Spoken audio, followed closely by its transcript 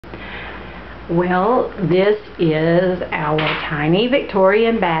Well, this is our tiny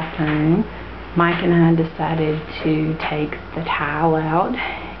Victorian bathroom. Mike and I decided to take the tile out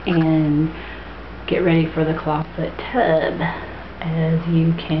and get ready for the clawfoot tub. As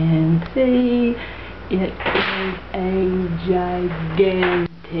you can see, it is a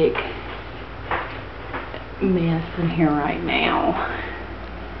gigantic mess in here right now.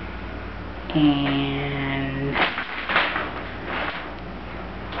 And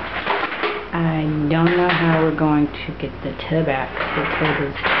I don't know how we're going to get the tub out because the tub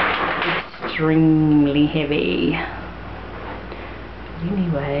is extremely heavy.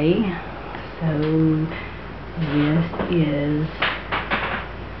 Anyway, so this is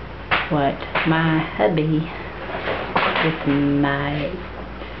what my hubby, with my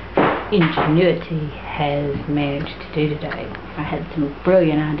ingenuity, has managed to do today. I had some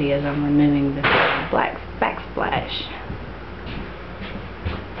brilliant ideas on removing the black backsplash.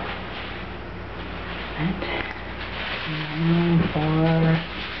 For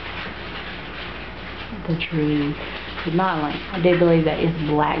the true remodeling, I do believe that is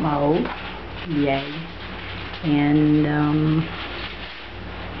black mold. Yay. And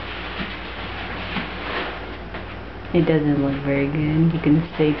it doesn't look very good. You can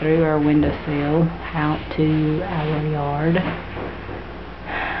see through our windowsill out to our yard.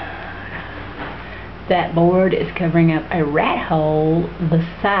 That board is covering up a rat hole the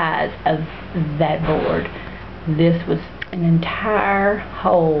size of that board. This was an entire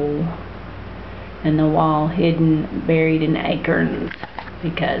hole in the wall, hidden, buried in acorns,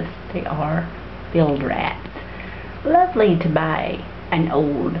 because they are field rats. Lovely to buy an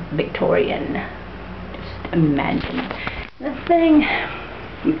old Victorian. Just imagine. The thing,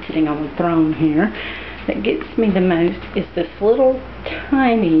 I'm sitting on the throne here, that gets me the most is this little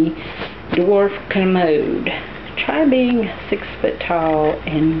tiny dwarf commode. Try being 6 foot tall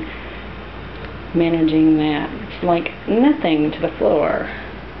and managing that. It's like nothing to the floor.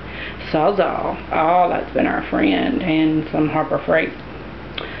 Sawzall. Oh, that's been our friend. And some Harbor Freight.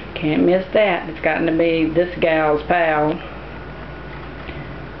 Can't miss that. It's gotten to be this gal's pal.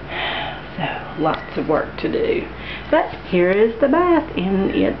 So, lots of work to do. But here is the bath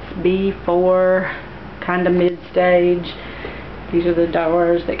in its before, kind of mid-stage. These are the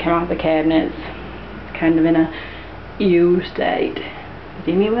doors that come off the cabinets. It's kind of in a U state. But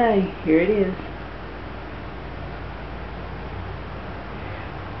anyway, here it is.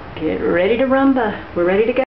 Get ready to rumba. We're ready to go.